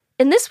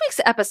In this week's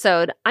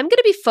episode, I'm going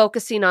to be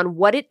focusing on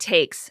what it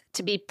takes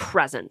to be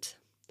present.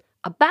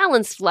 A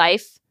balanced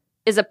life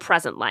is a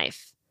present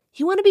life.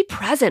 You want to be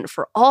present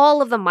for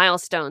all of the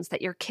milestones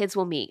that your kids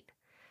will meet.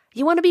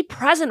 You want to be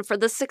present for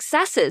the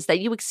successes that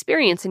you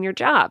experience in your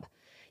job.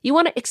 You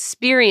want to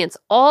experience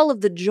all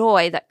of the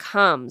joy that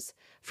comes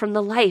from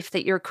the life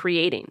that you're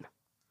creating.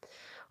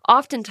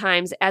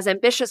 Oftentimes, as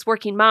ambitious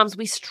working moms,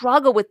 we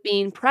struggle with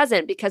being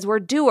present because we're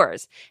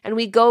doers and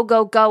we go,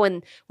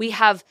 and we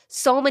have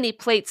so many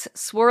plates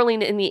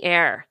swirling in the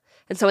air.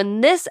 And so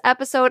in this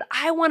episode,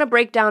 I want to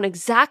break down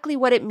exactly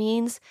what it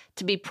means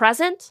to be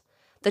present,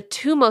 the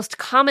two most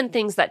common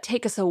things that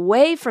take us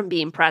away from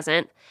being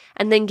present,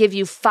 and then give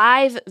you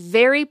 5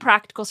 very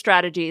practical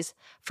strategies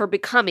for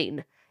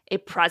becoming a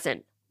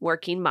present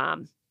working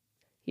mom.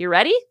 You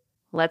ready?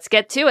 Let's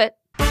get to it.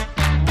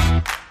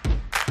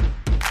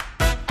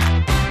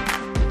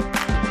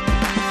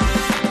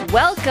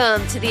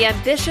 Welcome to the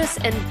Ambitious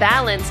and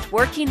Balanced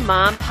Working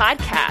Mom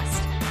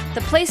podcast,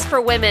 the place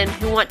for women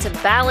who want to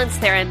balance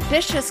their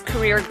ambitious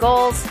career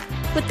goals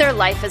with their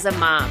life as a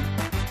mom.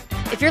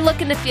 If you're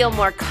looking to feel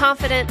more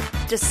confident,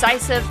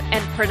 decisive,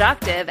 and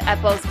productive at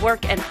both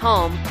work and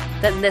home,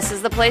 then this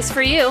is the place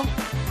for you.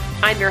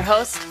 I'm your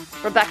host,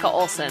 Rebecca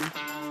Olson.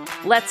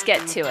 Let's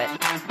get to it.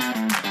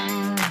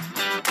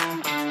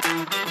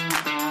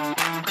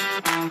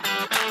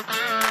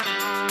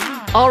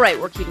 All right,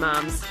 working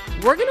moms,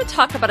 we're going to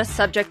talk about a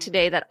subject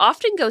today that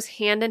often goes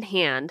hand in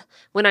hand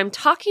when I'm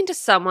talking to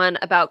someone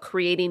about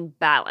creating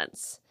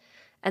balance,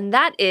 and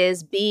that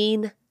is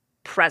being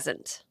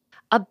present.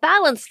 A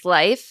balanced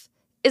life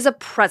is a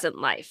present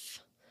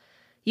life.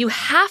 You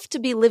have to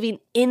be living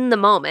in the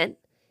moment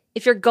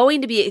if you're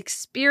going to be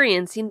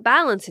experiencing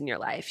balance in your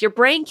life. Your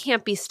brain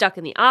can't be stuck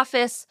in the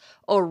office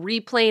or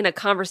replaying a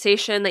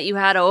conversation that you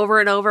had over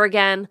and over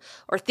again,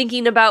 or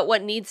thinking about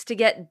what needs to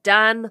get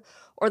done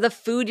or the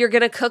food you're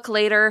going to cook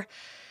later.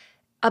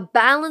 A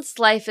balanced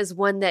life is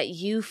one that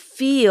you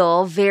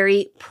feel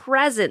very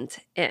present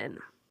in.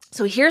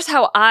 So here's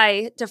how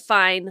I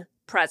define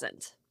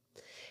present.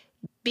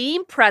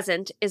 Being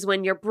present is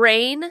when your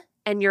brain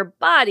and your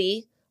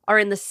body are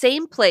in the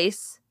same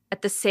place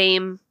at the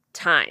same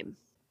time.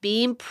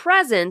 Being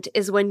present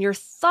is when your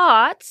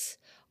thoughts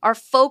are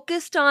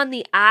focused on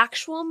the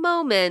actual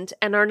moment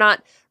and are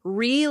not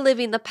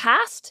reliving the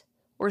past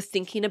or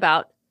thinking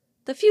about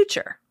the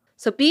future.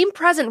 So being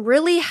present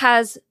really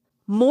has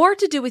more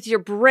to do with your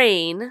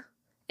brain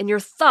and your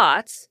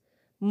thoughts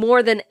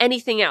more than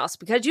anything else,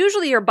 because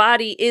usually your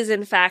body is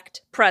in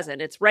fact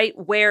present. It's right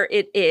where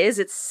it is.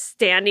 It's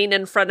standing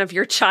in front of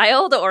your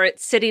child or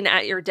it's sitting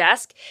at your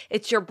desk.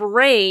 It's your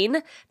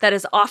brain that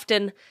is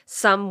often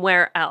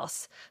somewhere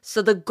else.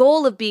 So the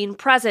goal of being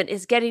present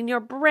is getting your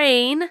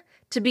brain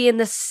to be in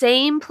the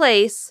same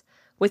place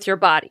with your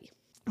body.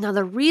 Now,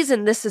 the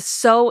reason this is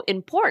so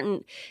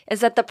important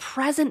is that the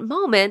present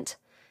moment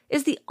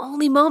is the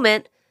only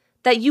moment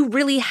that you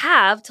really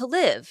have to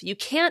live. You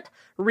can't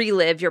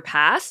relive your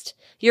past.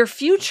 Your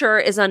future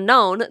is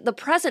unknown. The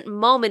present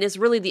moment is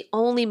really the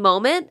only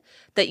moment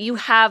that you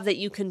have that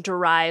you can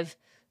derive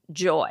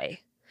joy.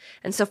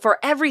 And so for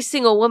every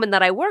single woman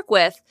that I work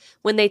with,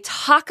 when they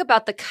talk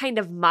about the kind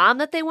of mom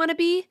that they want to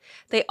be,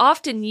 they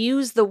often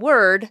use the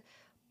word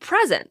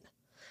present.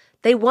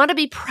 They want to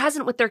be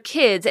present with their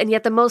kids, and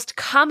yet the most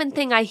common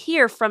thing I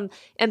hear from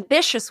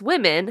ambitious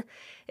women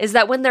is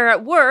that when they're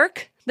at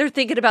work, they're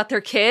thinking about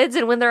their kids,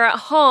 and when they're at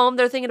home,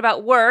 they're thinking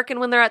about work, and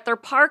when they're at their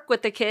park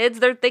with the kids,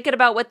 they're thinking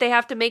about what they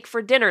have to make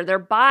for dinner. Their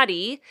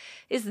body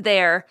is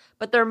there,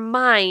 but their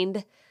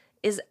mind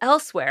is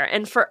elsewhere.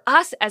 And for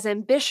us as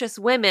ambitious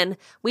women,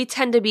 we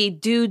tend to be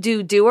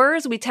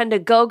doers. We tend to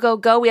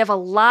go. We have a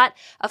lot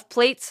of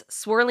plates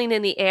swirling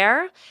in the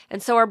air,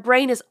 and so our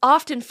brain is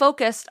often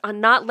focused on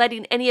not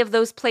letting any of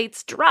those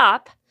plates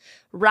drop,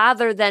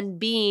 rather than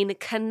being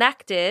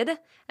connected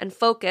and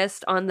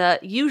focused on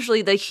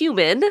usually the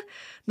human,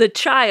 the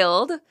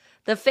child,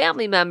 the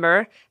family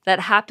member that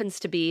happens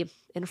to be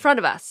in front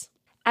of us.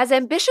 As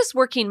ambitious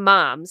working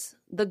moms,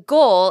 the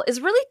goal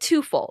is really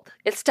twofold.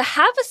 It's to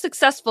have a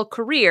successful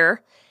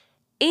career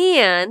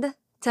and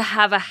to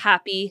have a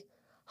happy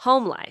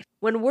home life.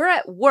 When we're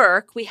at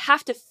work, we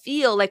have to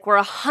feel like we're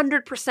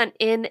 100%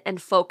 in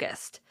and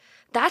focused.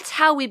 That's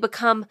how we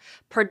become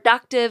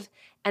productive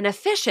and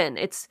efficient.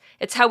 It's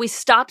how we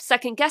stop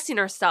second guessing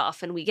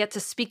ourselves and we get to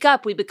speak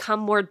up. We become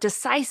more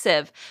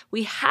decisive.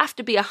 We have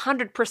to be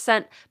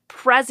 100%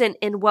 present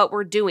in what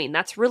we're doing.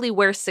 That's really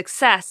where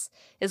success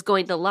is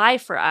going to lie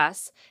for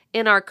us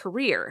in our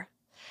career.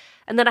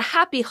 And then a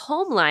happy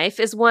home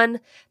life is one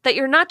that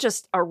you're not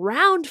just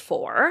around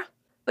for,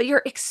 but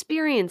you're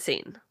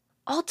experiencing.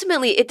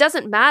 Ultimately, it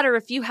doesn't matter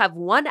if you have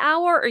 1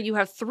 hour or you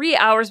have 3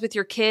 hours with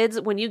your kids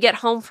when you get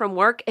home from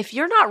work. If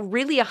you're not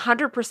really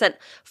 100%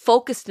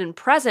 focused and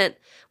present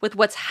with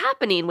what's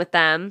happening with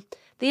them,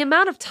 the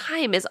amount of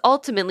time is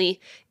ultimately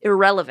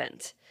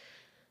irrelevant.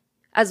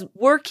 As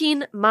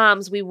working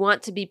moms, we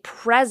want to be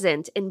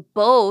present in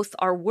both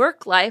our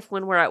work life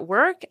when we're at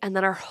work and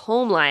then our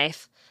home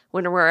life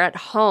when we're at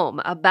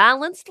home. A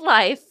balanced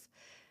life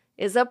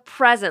is a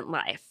present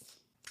life.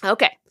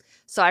 Okay,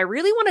 so I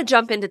really want to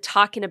jump into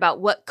talking about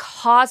what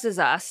causes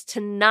us to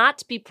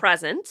not be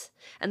present,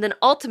 and then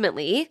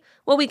ultimately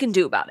what we can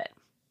do about it.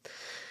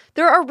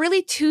 There are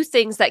really two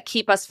things that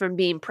keep us from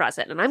being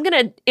present, and I'm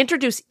going to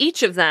introduce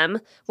each of them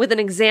with an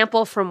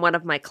example from one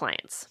of my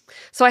clients.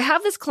 So I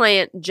have this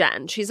client,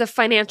 Jen. She's a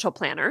financial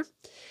planner.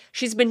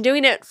 She's been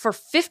doing it for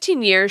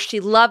 15 years. She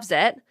loves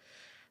it.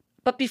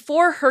 But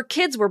before her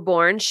kids were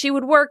born, she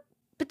would work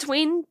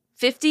between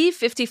 50,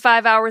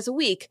 55 hours a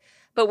week.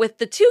 But with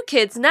the two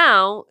kids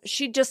now,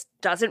 she just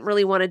doesn't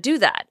really want to do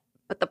that.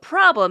 But the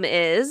problem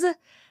is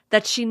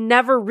that she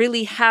never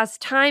really has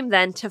time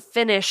then to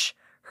finish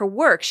her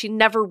work. She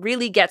never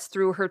really gets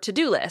through her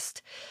to-do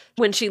list.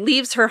 When she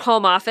leaves her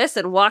home office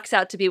and walks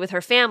out to be with her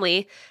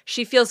family,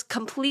 she feels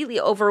completely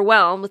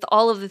overwhelmed with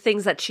all of the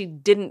things that she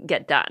didn't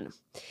get done.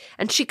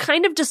 And she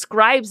kind of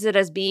describes it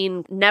as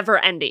being never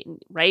ending,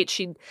 right?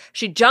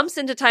 She jumps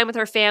into time with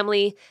her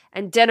family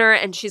and dinner,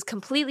 and she's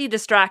completely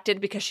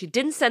distracted because she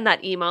didn't send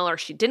that email or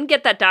she didn't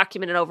get that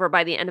documented over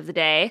by the end of the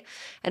day.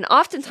 And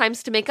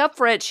oftentimes to make up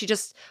for it, she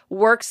just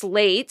works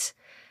late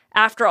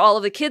after all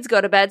of the kids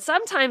go to bed,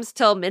 sometimes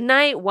till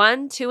midnight,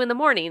 1, 2 in the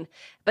morning.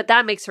 But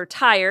that makes her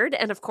tired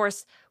and, of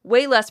course,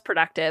 way less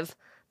productive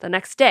the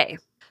next day.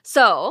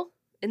 So,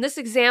 in this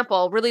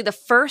example, really the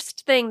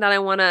first thing that I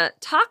want to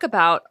talk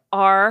about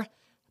are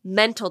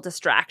mental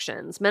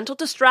distractions. Mental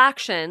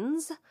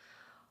distractions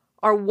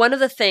are one of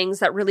the things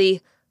that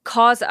really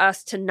cause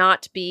us to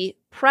not be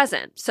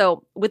present.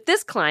 So, with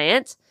this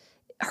client,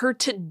 her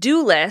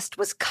to-do list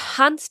was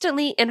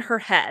constantly in her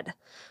head,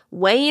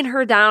 weighing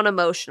her down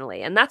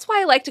emotionally. And that's why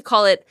I like to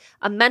call it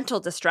a mental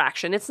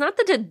distraction. It's not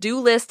the to-do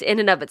list in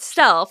and of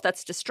itself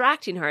that's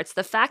distracting her. It's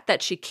the fact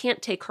that she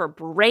can't take her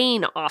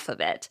brain off of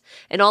it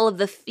and all of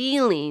the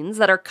feelings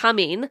that are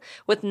coming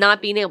with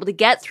not being able to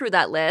get through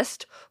that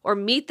list or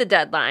meet the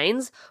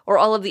deadlines or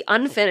all of the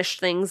unfinished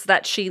things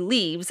that she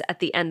leaves at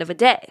the end of a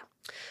day.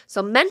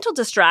 So mental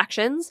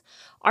distractions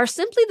are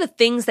simply the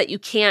things that you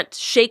can't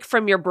shake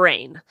from your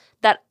brain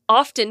that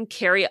often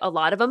carry a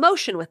lot of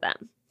emotion with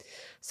them.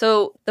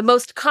 So the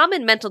most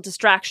common mental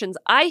distractions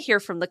I hear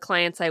from the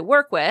clients I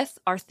work with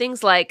are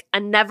things like a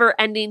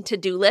never-ending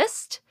to-do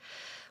list,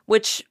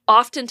 which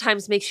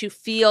oftentimes makes you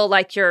feel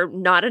like you're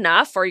not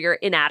enough or you're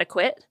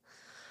inadequate.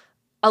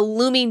 A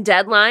looming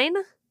deadline,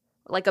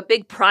 like a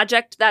big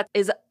project that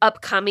is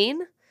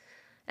upcoming,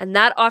 and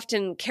that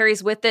often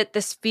carries with it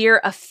this fear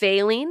of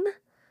failing,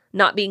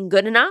 not being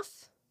good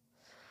enough.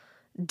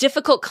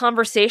 Difficult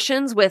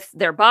conversations with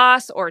their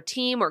boss or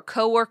team or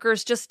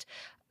coworkers, just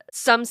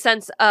some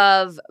sense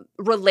of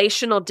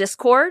relational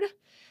discord.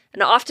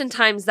 And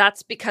oftentimes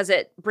that's because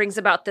it brings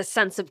about this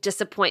sense of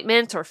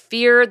disappointment or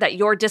fear that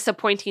you're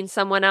disappointing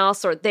someone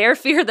else or their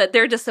fear that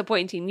they're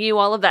disappointing you.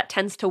 All of that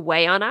tends to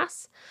weigh on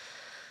us.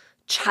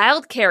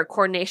 Childcare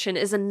coordination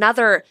is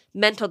another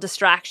mental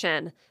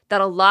distraction that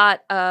a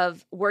lot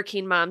of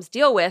working moms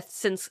deal with,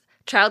 since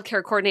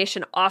childcare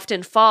coordination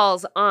often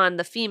falls on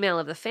the female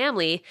of the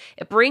family.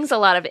 It brings a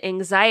lot of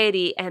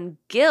anxiety and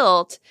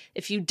guilt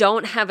if you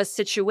don't have a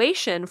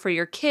situation for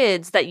your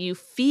kids that you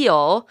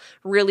feel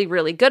really,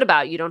 really good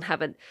about. You don't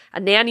have a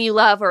nanny you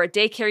love or a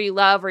daycare you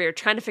love, or you're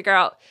trying to figure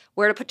out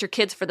where to put your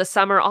kids for the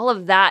summer. All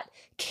of that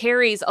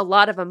carries a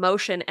lot of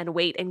emotion and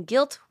weight and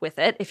guilt with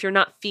it if you're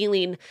not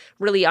feeling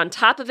really on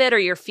top of it or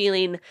you're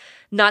feeling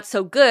not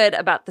so good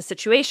about the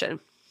situation.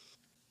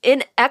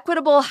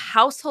 Inequitable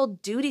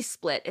household duty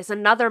split is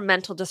another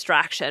mental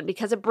distraction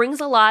because it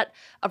brings a lot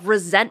of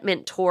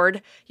resentment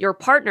toward your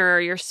partner or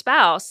your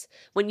spouse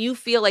when you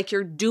feel like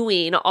you're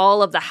doing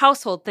all of the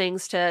household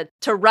things to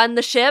run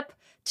the ship,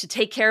 to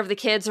take care of the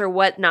kids or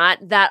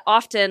whatnot. That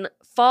often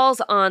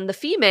falls on the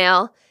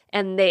female,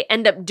 and they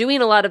end up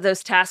doing a lot of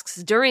those tasks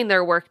during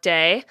their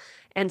workday.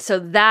 And so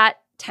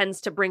that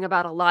tends to bring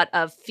about a lot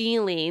of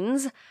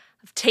feelings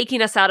of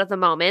taking us out of the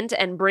moment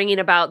and bringing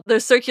about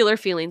those circular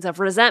feelings of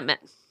resentment.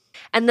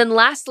 And then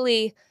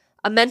lastly,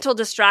 a mental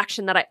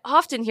distraction that I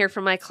often hear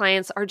from my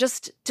clients are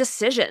just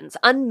decisions,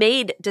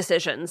 unmade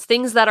decisions,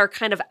 things that are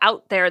kind of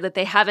out there that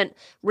they haven't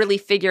really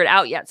figured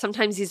out yet.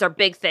 Sometimes these are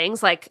big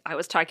things like I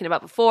was talking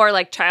about before,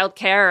 like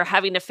childcare or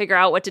having to figure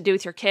out what to do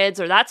with your kids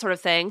or that sort of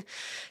thing.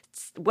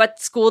 What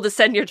school to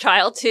send your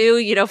child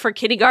to, for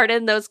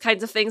kindergarten, those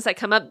kinds of things that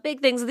come up, big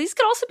things. These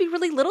could also be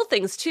really little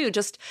things too.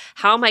 Just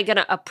how am I going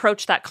to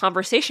approach that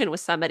conversation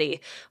with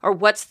somebody? Or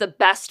what's the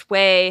best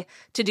way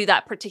to do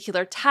that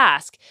particular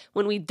task?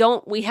 When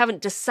we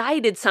haven't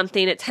decided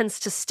something, it tends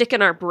to stick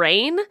in our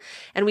brain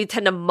and we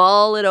tend to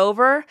mull it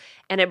over.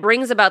 And it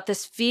brings about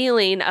this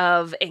feeling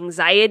of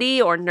anxiety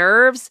or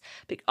nerves,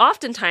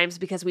 oftentimes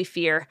because we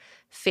fear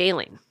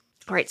failing.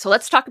 All right, so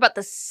let's talk about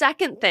the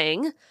second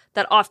thing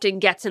that often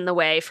gets in the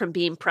way from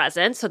being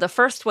present. So the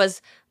first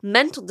was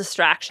mental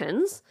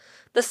distractions.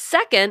 The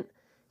second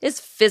is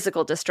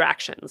physical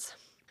distractions.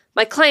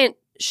 My client,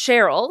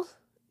 Cheryl,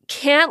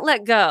 can't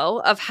let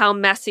go of how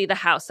messy the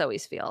house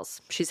always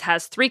feels. She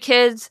has 3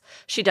 kids.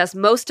 She does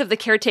most of the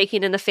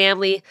caretaking in the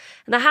family,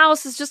 and the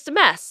house is just a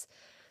mess.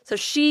 So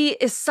she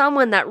is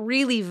someone that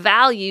really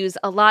values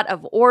a lot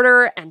of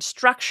order and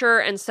structure.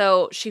 And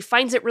so she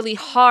finds it really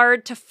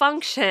hard to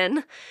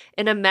function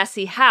in a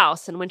messy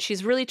house. And when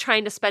she's really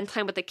trying to spend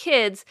time with the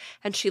kids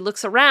and she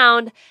looks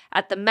around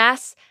at the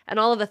mess and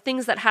all of the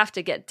things that have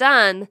to get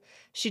done,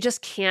 she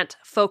just can't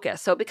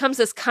focus. So it becomes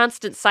this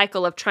constant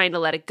cycle of trying to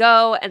let it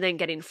go and then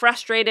getting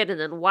frustrated and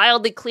then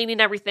wildly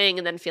cleaning everything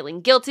and then feeling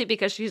guilty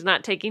because she's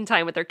not taking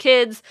time with her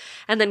kids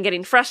and then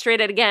getting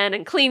frustrated again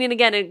and cleaning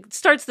again. And it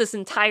starts this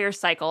entire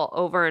cycle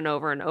over and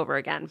over and over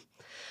again.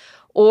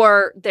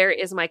 Or there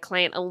is my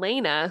client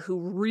Elena, who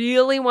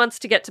really wants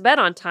to get to bed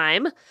on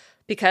time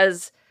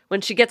because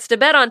when she gets to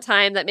bed on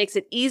time, that makes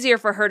it easier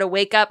for her to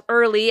wake up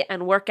early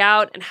and work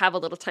out and have a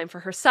little time for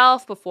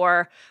herself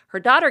before her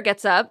daughter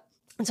gets up.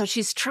 And so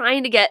she's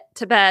trying to get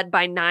to bed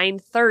by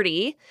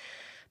 9:30.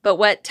 But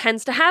what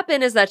tends to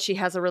happen is that she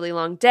has a really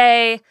long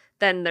day.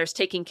 Then there's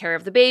taking care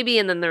of the baby,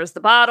 and then there's the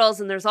bottles,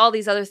 and there's all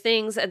these other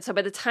things. And so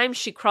by the time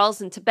she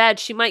crawls into bed,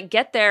 she might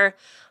get there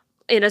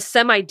in a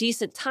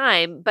semi-decent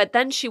time, but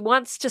then she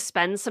wants to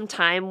spend some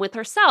time with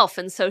herself.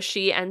 And so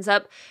she ends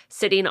up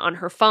sitting on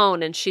her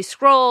phone and she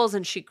scrolls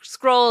and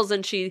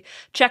she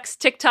checks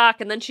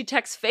TikTok and then she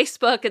checks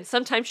Facebook and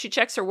sometimes she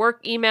checks her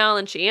work email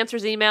and she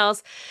answers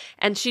emails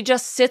and she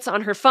just sits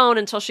on her phone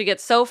until she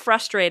gets so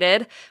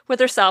frustrated with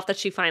herself that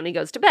she finally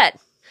goes to bed.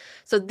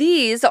 So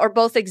these are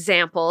both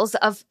examples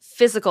of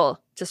physical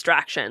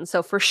distraction.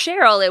 So for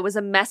Cheryl, it was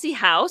a messy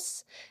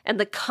house and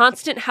the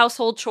constant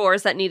household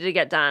chores that needed to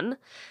get done.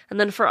 And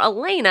then for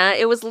Elena,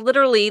 it was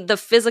literally the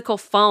physical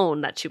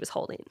phone that she was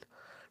holding.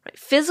 Right?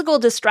 Physical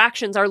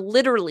distractions are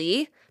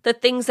literally the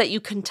things that you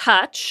can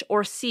touch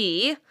or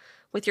see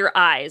with your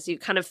eyes.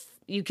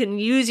 You can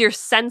use your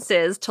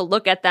senses to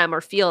look at them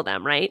or feel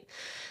them, right?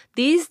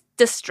 These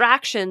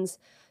distractions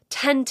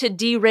tend to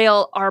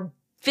derail our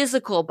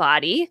physical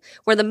body,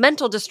 where the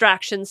mental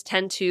distractions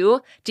tend to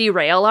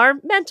derail our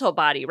mental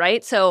body,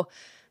 right? So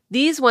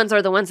these ones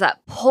are the ones that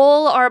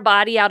pull our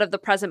body out of the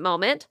present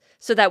moment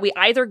so that we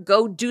either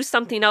go do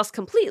something else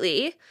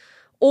completely,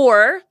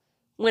 or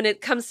when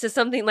it comes to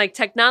something like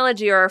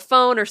technology or our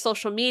phone or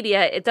social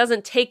media, it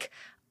doesn't take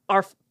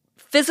our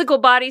physical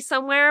body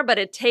somewhere, but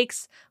it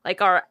takes like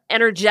our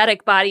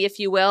energetic body, if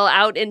you will,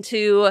 out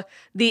into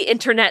the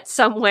internet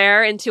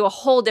somewhere, into a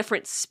whole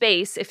different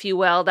space, if you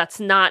will, that's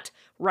not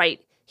right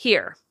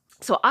here.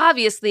 So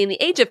obviously in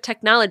the age of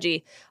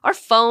technology, our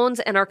phones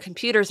and our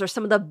computers are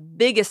some of the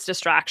biggest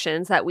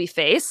distractions that we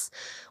face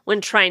when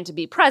trying to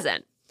be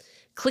present.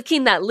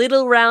 Clicking that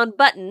little round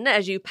button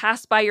as you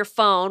pass by your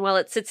phone while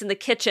it sits in the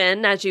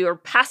kitchen as you are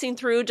passing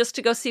through just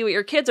to go see what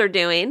your kids are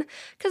doing,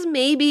 because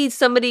maybe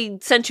somebody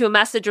sent you a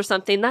message or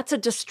something, that's a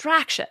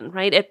distraction,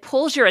 right? It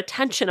pulls your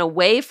attention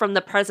away from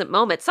the present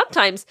moment.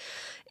 Sometimes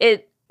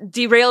it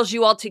derails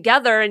you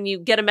altogether and you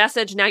get a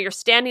message. Now you're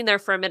standing there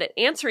for a minute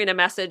answering a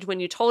message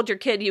when you told your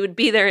kid you would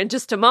be there in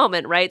just a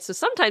moment, right? So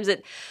sometimes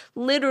it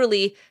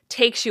literally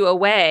takes you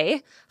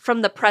away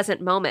from the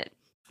present moment.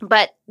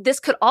 But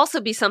this could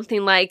also be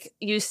something like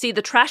you see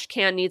the trash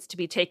can needs to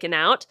be taken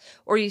out,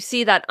 or you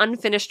see that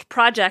unfinished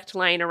project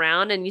lying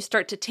around and you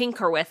start to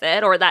tinker with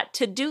it, or that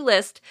to-do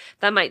list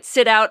that might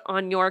sit out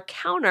on your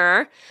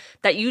counter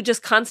that you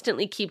just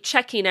constantly keep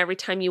checking every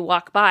time you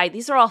walk by.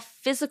 These are all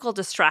physical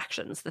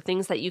distractions, the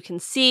things that you can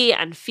see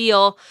and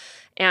feel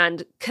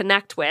and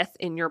connect with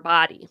in your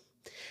body.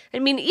 I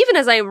mean, even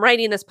as I am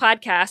writing this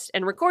podcast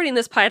and recording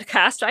this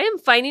podcast, I am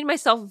finding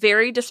myself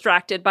very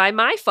distracted by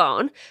my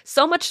phone,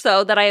 so much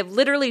so that I have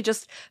literally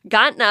just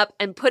gotten up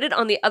and put it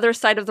on the other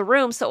side of the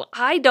room so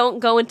I don't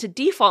go into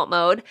default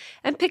mode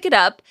and pick it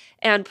up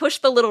and push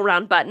the little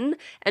round button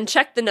and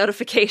check the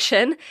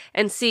notification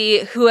and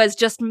see who has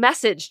just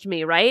messaged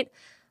me, right?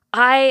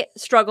 I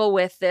struggle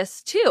with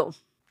this too.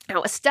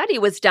 Now, a study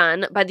was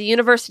done by the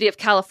University of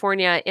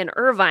California in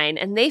Irvine,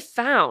 and they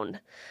found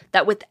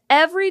that with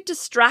every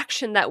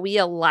distraction that we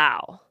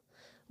allow,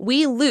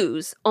 we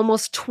lose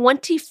almost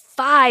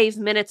 25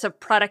 minutes of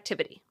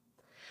productivity.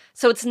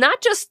 So it's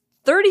not just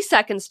 30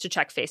 seconds to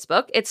check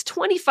Facebook, it's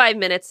 25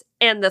 minutes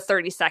and the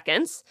 30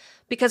 seconds,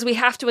 because we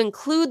have to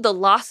include the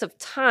loss of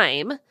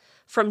time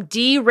from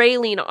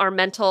derailing our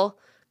mental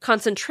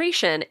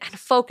concentration and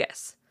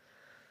focus.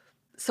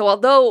 So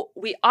although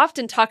we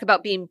often talk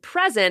about being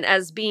present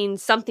as being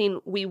something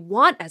we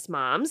want as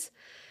moms,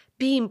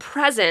 being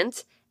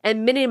present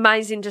and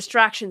minimizing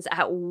distractions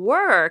at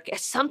work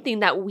is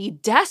something that we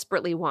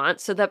desperately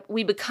want so that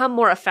we become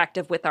more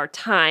effective with our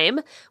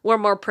time, we're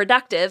more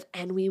productive,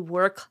 and we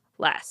work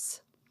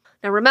less.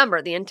 Now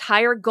remember, the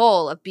entire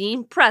goal of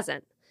being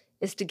present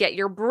is to get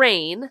your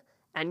brain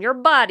and your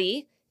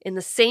body in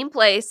the same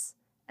place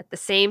at the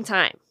same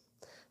time.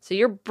 So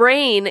your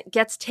brain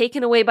gets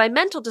taken away by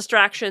mental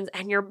distractions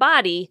and your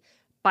body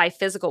by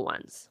physical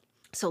ones.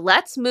 So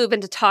let's move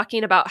into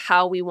talking about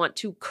how we want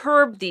to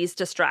curb these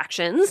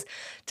distractions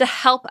to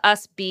help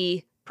us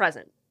be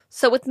present.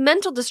 So with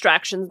mental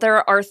distractions,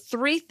 there are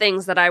 3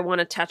 things that I want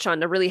to touch on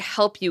to really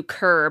help you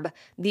curb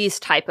these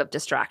type of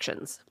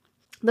distractions.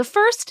 The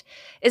first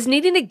is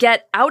needing to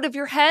get out of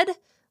your head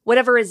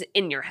whatever is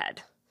in your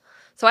head.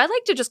 So I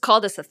like to just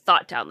call this a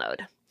thought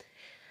download.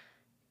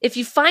 If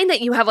you find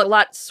that you have a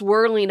lot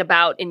swirling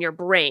about in your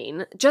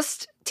brain,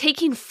 just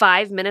taking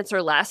 5 minutes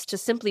or less to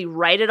simply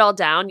write it all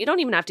down. You don't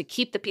even have to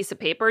keep the piece of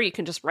paper. You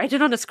can just write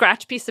it on a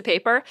scratch piece of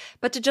paper,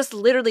 but to just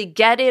literally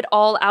get it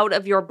all out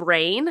of your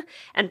brain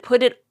and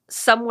put it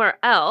somewhere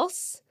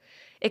else,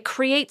 it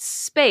creates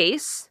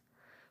space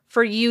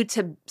for you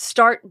to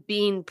start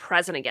being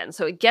present again.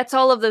 So it gets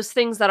all of those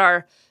things that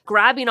are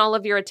grabbing all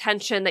of your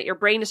attention that your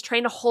brain is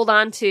trying to hold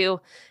on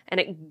to, and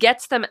it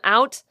gets them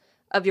out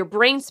of your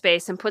brain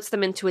space and puts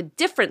them into a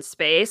different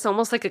space,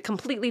 almost like a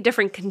completely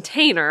different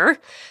container,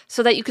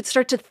 so that you could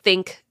start to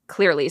think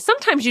clearly.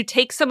 Sometimes you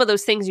take some of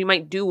those things, you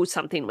might do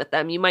something with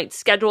them. You might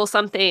schedule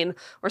something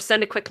or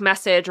send a quick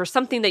message or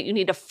something that you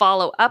need to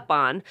follow up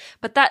on,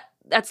 but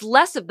that's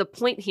less of the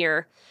point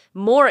here.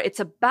 More,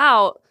 it's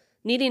about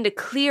needing to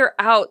clear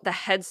out the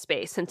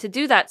headspace. And to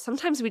do that,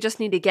 sometimes we just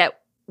need to get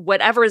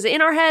whatever is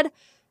in our head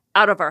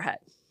out of our head.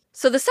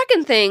 So the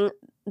second thing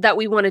that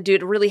we want to do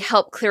to really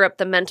help clear up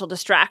the mental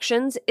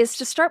distractions is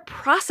to start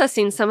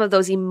processing some of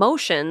those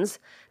emotions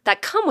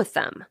that come with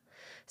them.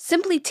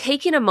 Simply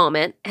taking a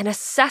moment and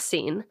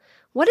assessing,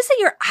 what is it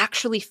you're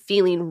actually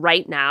feeling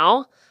right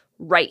now,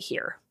 right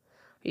here?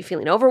 Are you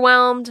feeling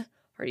overwhelmed?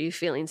 Are you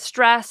feeling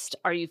stressed?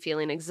 Are you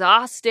feeling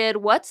exhausted?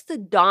 What's the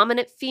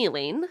dominant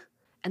feeling?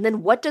 And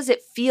then what does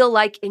it feel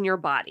like in your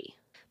body?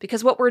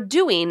 Because what we're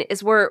doing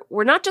is we're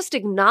not just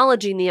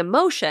acknowledging the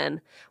emotion,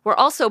 we're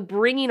also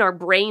bringing our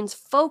brain's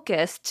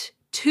focus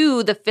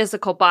to the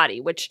physical body,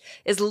 which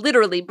is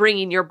literally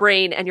bringing your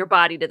brain and your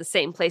body to the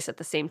same place at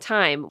the same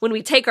time. When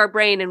we take our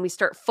brain and we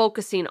start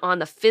focusing on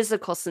the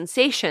physical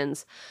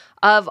sensations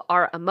of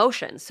our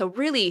emotions. So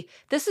really,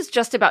 this is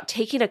just about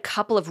taking a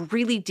couple of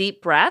really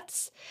deep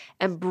breaths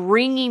and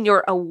bringing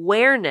your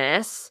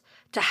awareness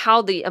to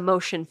how the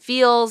emotion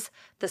feels,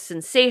 the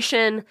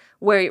sensation,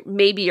 where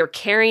maybe you're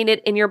carrying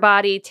it in your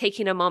body,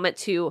 taking a moment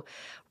to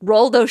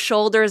roll those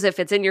shoulders if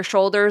it's in your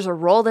shoulders, or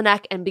roll the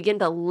neck and begin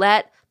to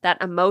let that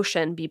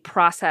emotion be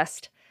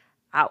processed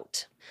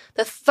out.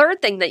 The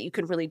third thing that you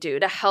can really do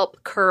to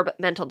help curb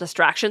mental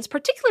distractions,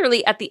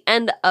 particularly at the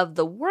end of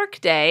the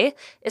workday,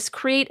 is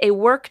create a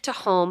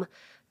work-to-home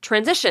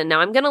transition.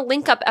 Now, I'm going to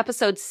link up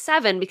episode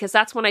 7 because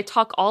that's when I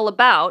talk all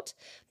about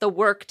the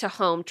work to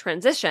home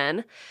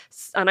transition.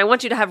 And I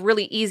want you to have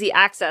really easy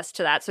access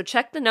to that. So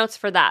check the notes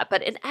for that.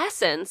 But in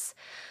essence,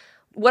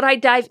 what I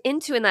dive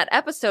into in that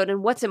episode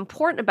and what's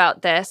important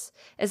about this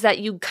is that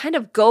you kind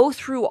of go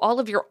through all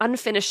of your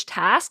unfinished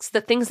tasks, the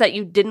things that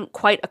you didn't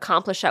quite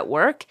accomplish at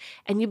work,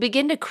 and you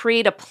begin to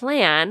create a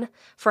plan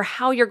for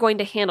how you're going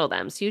to handle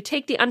them. So you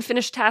take the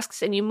unfinished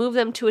tasks and you move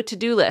them to a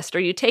to-do list,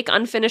 or you take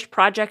unfinished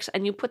projects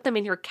and you put them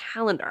in your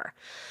calendar.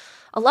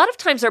 A lot of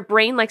times our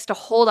brain likes to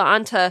hold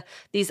on to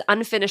these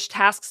unfinished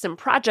tasks and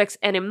projects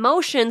and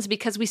emotions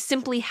because we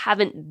simply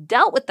haven't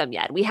dealt with them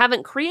yet. We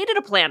haven't created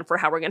a plan for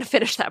how we're going to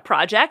finish that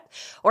project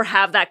or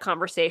have that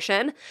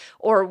conversation,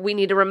 or we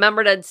need to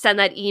remember to send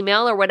that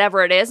email or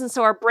whatever it is. And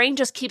so our brain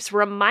just keeps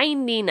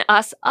reminding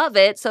us of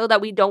it so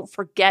that we don't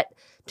forget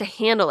to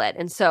handle it.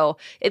 And so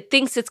it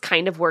thinks it's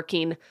kind of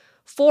working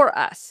for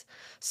us.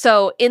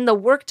 So in the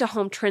work to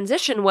home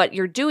transition, what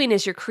you're doing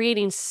is you're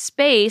creating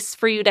space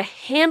for you to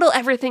handle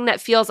everything that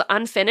feels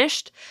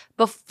unfinished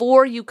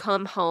before you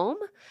come home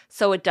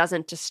so it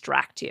doesn't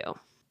distract you.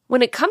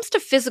 When it comes to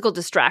physical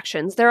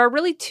distractions, there are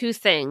really two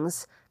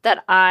things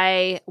that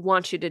I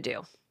want you to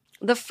do.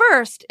 The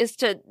first is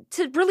to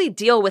really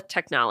deal with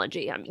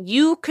technology.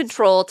 You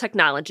control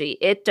technology.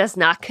 It does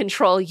not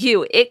control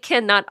you. It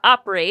cannot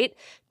operate,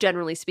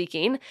 generally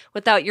speaking,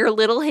 without your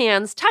little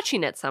hands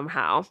touching it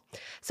somehow.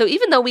 So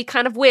even though we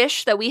kind of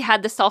wish that we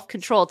had the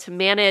self-control to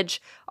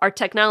manage our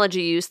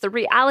technology use, the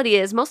reality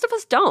is most of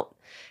us don't.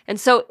 And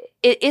so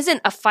it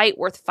isn't a fight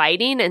worth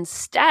fighting.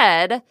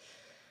 Instead,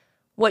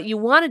 what you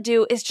want to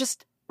do is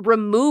just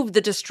remove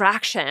the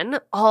distraction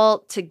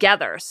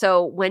altogether.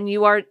 So when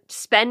you are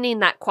spending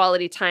that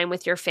quality time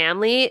with your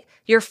family,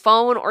 your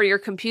phone or your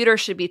computer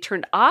should be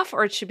turned off,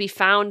 or it should be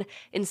found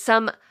in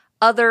some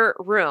other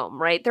room,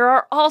 right? There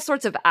are all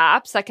sorts of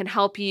apps that can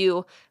help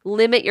you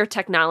limit your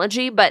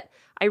technology, but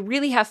I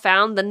really have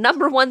found the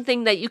number one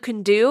thing that you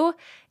can do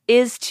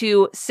is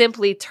to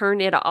simply turn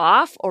it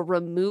off or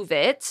remove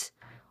it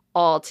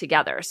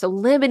altogether. So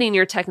limiting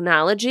your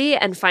technology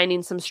and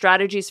finding some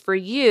strategies for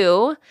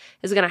you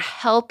is going to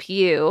help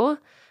you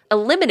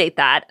eliminate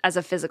that as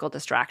a physical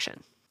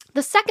distraction.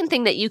 The second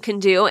thing that you can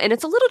do, and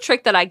it's a little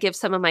trick that I give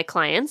some of my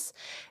clients,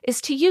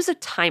 is to use a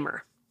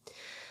timer.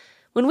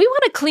 When we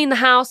want to clean the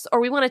house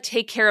or we want to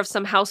take care of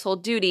some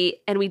household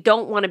duty and we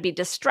don't want to be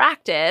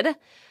distracted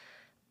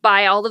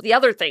by all of the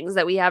other things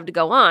that we have to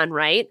go on,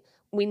 right?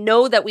 We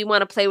know that we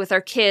want to play with our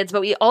kids,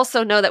 but we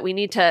also know that we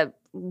need to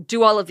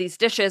do all of these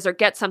dishes or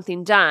get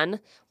something done.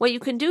 What you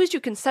can do is you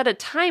can set a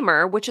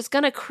timer, which is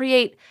going to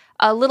create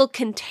a little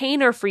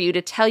container for you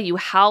to tell you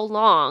how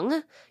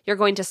long you're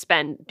going to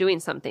spend doing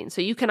something. So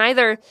you can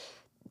either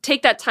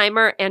take that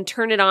timer and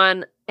turn it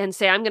on and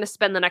say, I'm going to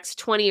spend the next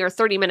 20 or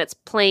 30 minutes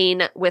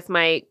playing with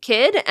my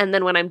kid. And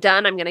then when I'm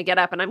done, I'm going to get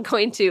up and I'm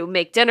going to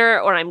make dinner,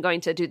 or I'm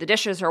going to do the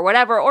dishes or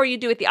whatever. Or you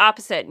do it the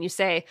opposite and you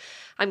say,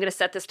 I'm going to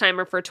set this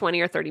timer for 20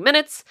 or 30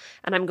 minutes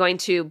and I'm going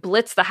to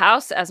blitz the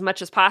house as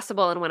much as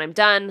possible. And when I'm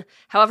done,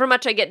 however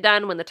much I get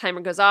done when the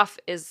timer goes off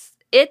is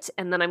it.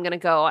 And then I'm going to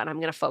go and I'm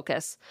going to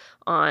focus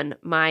on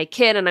my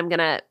kid and I'm going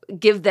to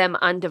give them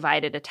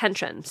undivided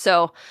attention.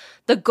 So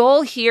the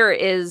goal here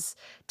is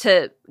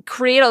to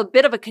create a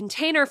bit of a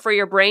container for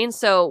your brain.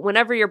 So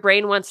whenever your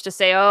brain wants to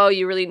say, oh,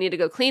 you really need to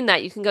go clean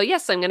that, you can go,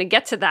 yes, I'm going to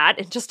get to that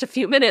in just a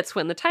few minutes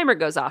when the timer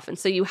goes off. And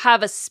so you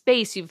have a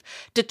space, you've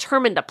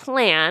determined a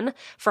plan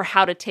for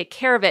how to take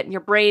care of it. And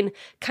your brain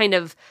kind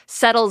of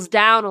settles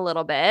down a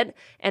little bit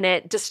and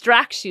it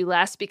distracts you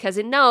less because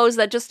it knows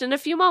that just in a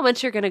few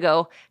moments, you're going to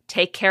go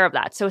take care of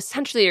that. So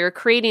essentially, you're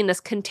creating this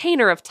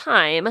container of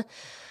time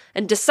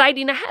and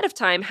deciding ahead of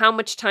time how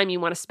much time you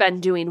want to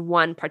spend doing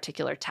one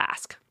particular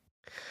task.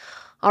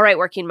 All right,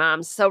 working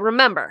moms. So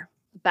remember,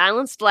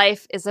 balanced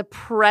life is a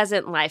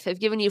present life.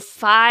 I've given you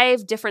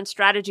 5 different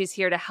strategies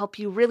here to help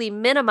you really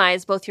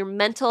minimize both your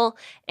mental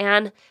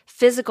and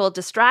physical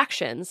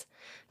distractions,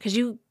 because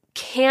you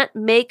can't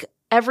make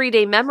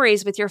everyday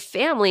memories with your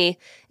family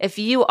if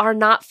you are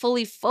not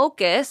fully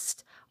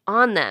focused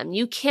on them.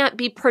 You can't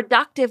be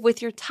productive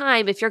with your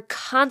time if you're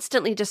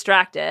constantly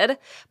distracted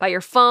by your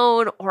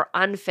phone or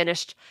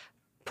unfinished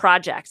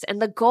projects.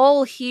 And the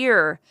goal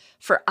here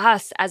for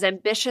us as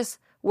ambitious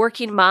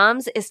working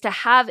moms is to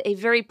have a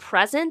very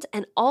present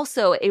and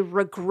also a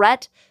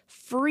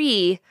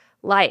regret-free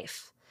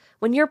life.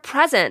 When you're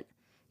present,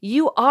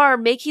 you are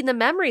making the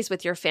memories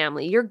with your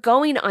family. You're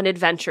going on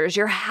adventures.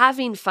 You're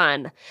having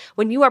fun.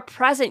 When you are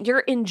present,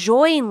 you're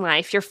enjoying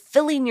life. You're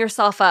filling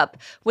yourself up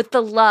with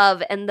the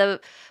love and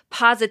the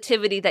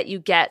positivity that you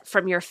get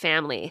from your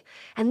family.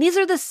 And these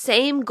are the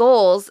same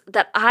goals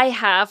that I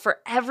have for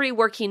every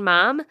working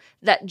mom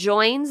that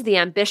joins the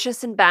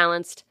Ambitious and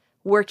Balanced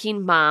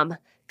Working Mom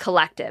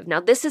Collective. Now,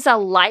 this is a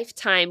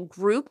lifetime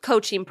group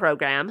coaching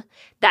program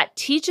that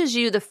teaches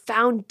you the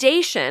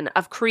foundation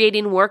of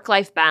creating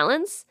work-life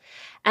balance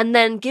and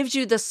then gives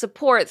you the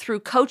support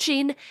through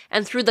coaching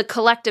and through the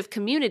collective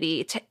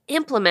community to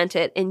implement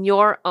it in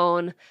your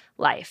own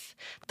life.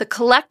 The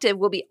collective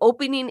will be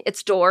opening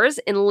its doors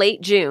in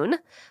late June,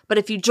 but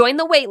if you join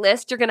the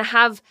waitlist, you're going to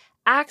have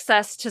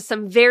access to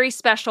some very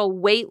special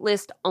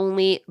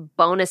waitlist-only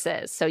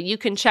bonuses. So you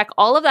can check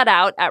all of that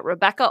out at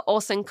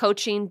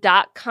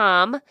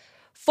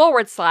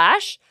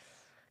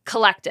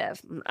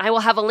RebeccaOlsonCoaching.com/collective. I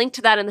will have a link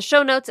to that in the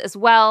show notes as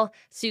well.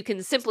 So you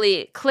can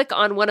simply click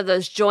on one of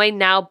those Join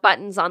Now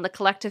buttons on the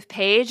collective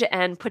page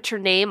and put your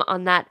name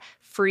on that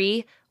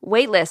free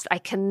waitlist. I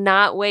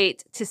cannot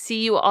wait to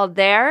see you all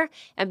there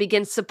and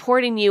begin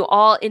supporting you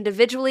all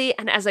individually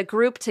and as a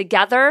group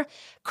together,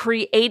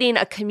 creating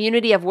a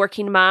community of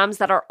working moms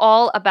that are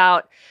all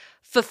about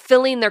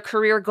fulfilling their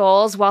career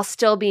goals while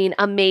still being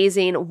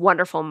amazing,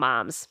 wonderful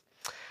moms.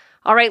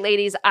 All right,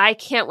 ladies, I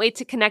can't wait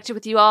to connect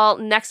with you all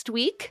next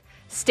week.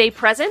 Stay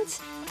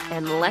present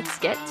and let's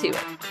get to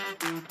it.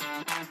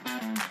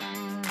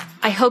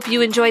 I hope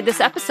you enjoyed this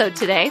episode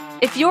today.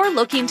 If you're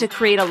looking to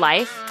create a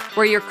life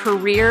where your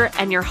career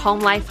and your home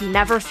life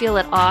never feel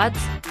at odds,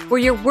 where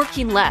you're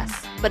working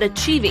less but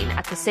achieving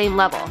at the same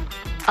level,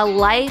 a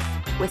life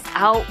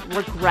without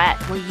regret,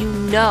 where you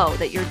know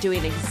that you're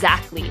doing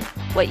exactly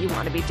what you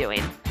want to be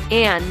doing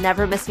and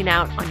never missing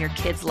out on your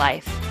kid's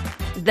life,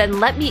 then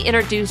let me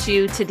introduce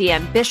you to the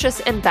Ambitious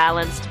and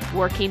Balanced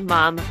Working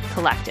Mom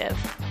Collective.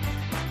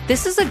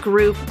 This is a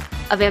group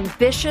of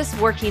ambitious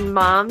working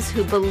moms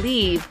who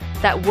believe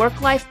that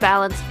work-life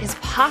balance is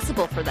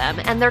possible for them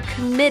and they're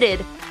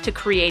committed to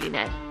creating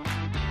it.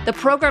 The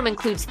program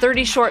includes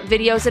 30 short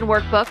videos and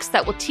workbooks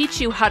that will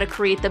teach you how to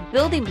create the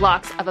building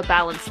blocks of a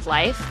balanced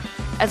life,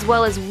 as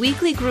well as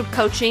weekly group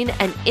coaching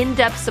and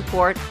in-depth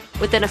support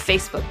within a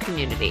Facebook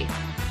community.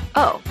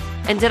 Oh,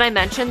 and did I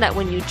mention that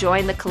when you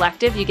join the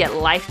collective, you get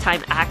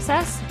lifetime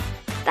access?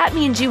 That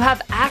means you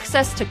have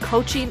access to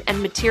coaching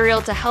and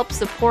material to help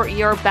support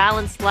your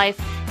balanced life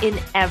in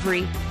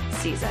every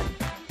season.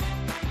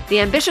 The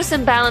Ambitious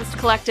and Balanced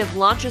Collective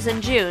launches in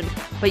June,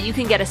 but you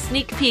can get a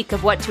sneak peek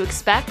of what to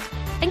expect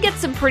and get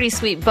some pretty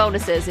sweet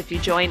bonuses if you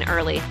join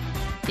early.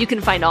 You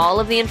can find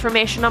all of the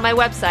information on my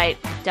website,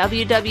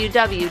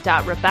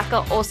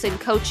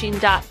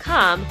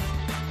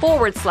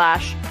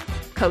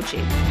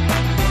 www.RebeccaOlsonCoaching.com/coaching.